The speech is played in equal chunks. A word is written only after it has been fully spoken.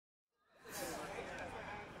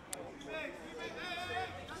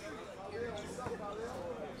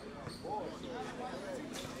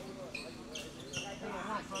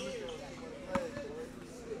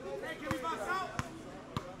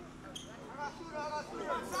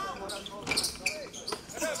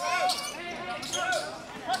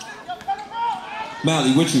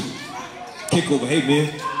Mally, with you. Kick over. Hey,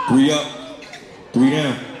 man. 3 up. 3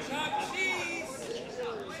 down.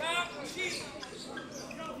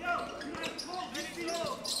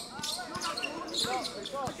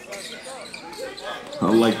 I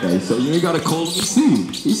like that. So you ain't got to call him. He see you.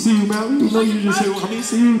 He see you, Mally. You know you just hit one. I mean,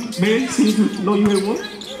 see you, man. He see you. Know you hit one.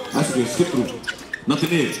 That's a good skip through. Nothing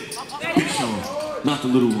there. Big Sean. Not the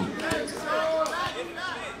little one.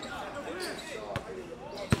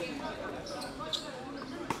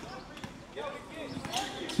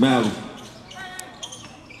 Mally.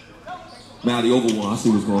 Mally over one. I see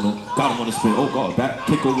what's going on. Got him on the spin. Oh, God. Back.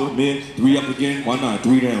 Kick over. Mid. 3 up again. Why not?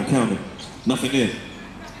 3 down. Count it. Nothing there.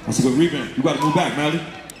 That's a good rebound. You got to move back, Mally.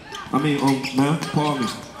 I mean, man. Pardon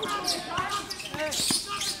me.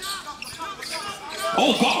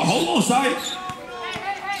 Oh, God. Hold on, side.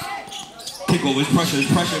 Kick over. It's pressure.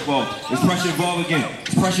 It's pressure involved. It's pressure involved again.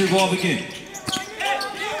 It's pressure involved again.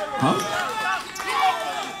 Huh?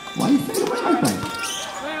 Why you fading away like that?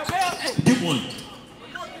 Get one.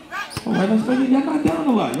 All right, let's make it. Y'all not down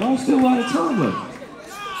a lot. Y'all still a lot of time left.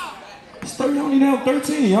 It's 30, only down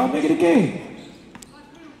 13. Y'all make it a game.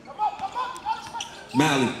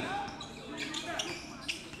 Mally.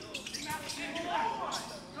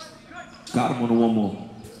 Got him on the one more.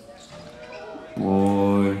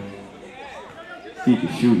 Boy. He can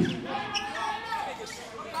shoot it.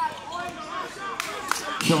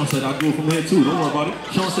 Sean said, I'll do it from here too. Don't worry about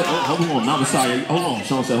it. Sean said, oh, hold on. Now Messiah. Hold on.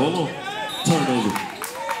 Sean said, hold on. Turn it over.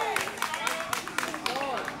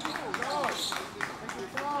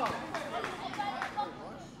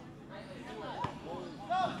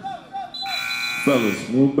 Fellas,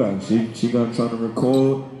 move back. She got trying to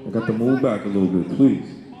record. I got to move back a little bit,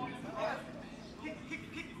 please.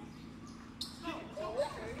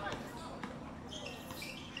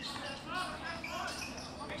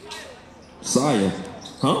 Saya,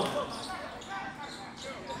 huh?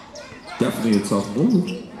 Definitely a tough move.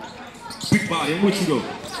 Big body, I'm with you though.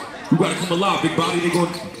 You gotta come alive, big body. They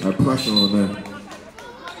going that pressure on that.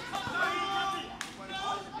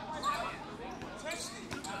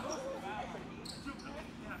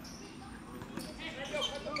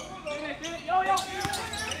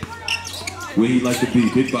 Where he like to be,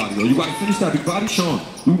 big body. Yo, you gotta finish that, big body, Sean.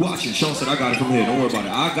 We watching. Sean said, I got it from here. Don't worry about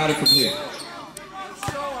it. I got it from here.